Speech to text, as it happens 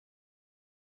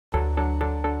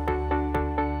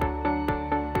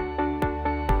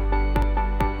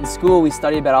In school, we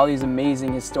study about all these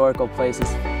amazing historical places.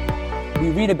 We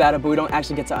read about it, but we don't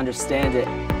actually get to understand it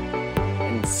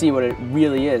and see what it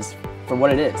really is for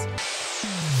what it is.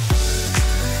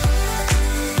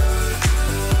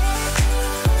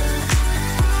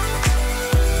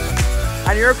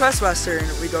 On EuroQuest Western,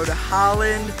 we go to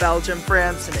Holland, Belgium,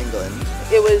 France, and England.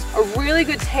 It was a really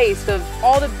good taste of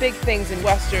all the big things in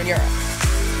Western Europe.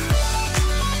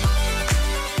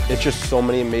 It's just so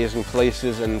many amazing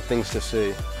places and things to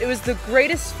see. It was the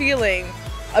greatest feeling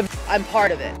of I'm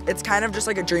part of it. It's kind of just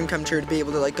like a dream come true to be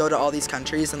able to go to all these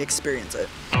countries and experience it.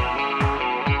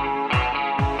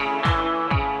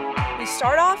 We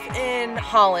start off in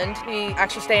Holland. We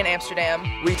actually stay in Amsterdam.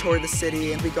 We tour the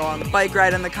city and we go on the bike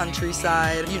ride in the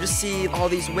countryside. You just see all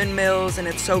these windmills and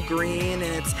it's so green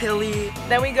and it's hilly.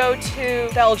 Then we go to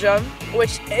Belgium,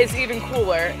 which is even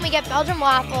cooler. We get Belgian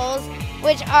waffles,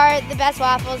 which are the best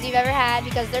waffles you've ever had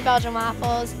because they're Belgian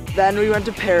waffles. Then we went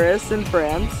to Paris in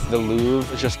France. The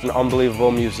Louvre is just an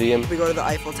unbelievable museum. We go to the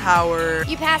Eiffel Tower.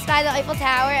 You pass by the Eiffel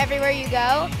Tower everywhere you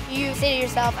go. You say to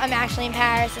yourself, I'm actually in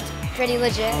Paris. It's pretty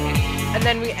legit. And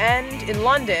then we end in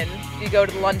London. We go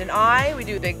to the London Eye, we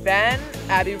do Big Ben,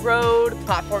 Abbey Road,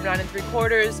 Platform 9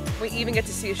 3/4. We even get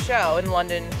to see a show in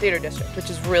London Theatre District, which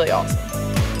is really awesome.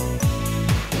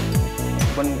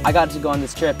 When I got to go on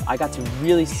this trip, I got to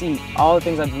really see all the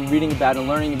things I've been reading about and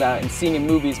learning about and seeing in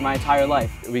movies my entire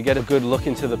life. We get a good look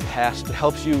into the past. It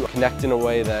helps you connect in a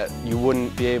way that you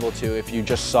wouldn't be able to if you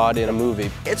just saw it in a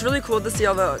movie. It's really cool to see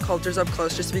all the cultures up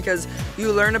close just because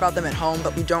you learn about them at home,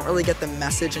 but you don't really get the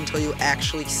message until you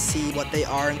actually see what they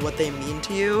are and what they mean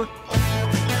to you.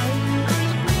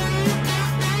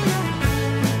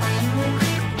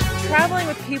 Traveling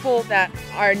with people that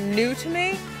are new to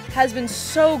me has been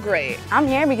so great. I'm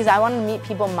here because I want to meet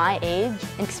people my age,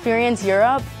 experience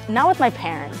Europe, not with my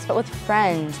parents, but with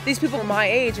friends. These people were my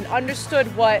age and understood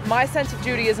what my sense of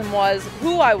Judaism was,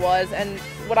 who I was, and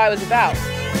what I was about.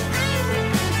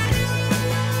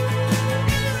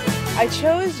 I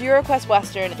chose EuroQuest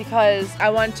Western because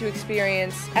I wanted to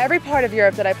experience every part of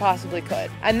Europe that I possibly could.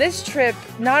 And this trip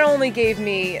not only gave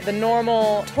me the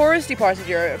normal touristy parts of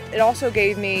Europe, it also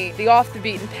gave me the off the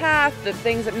beaten path, the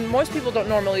things that most people don't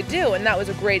normally do, and that was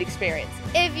a great experience.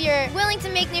 If you're willing to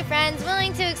make new friends,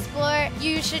 willing to explore,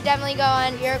 you should definitely go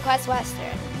on EuroQuest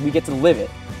Western. We get to live it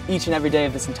each and every day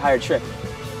of this entire trip,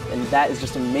 and that is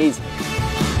just amazing.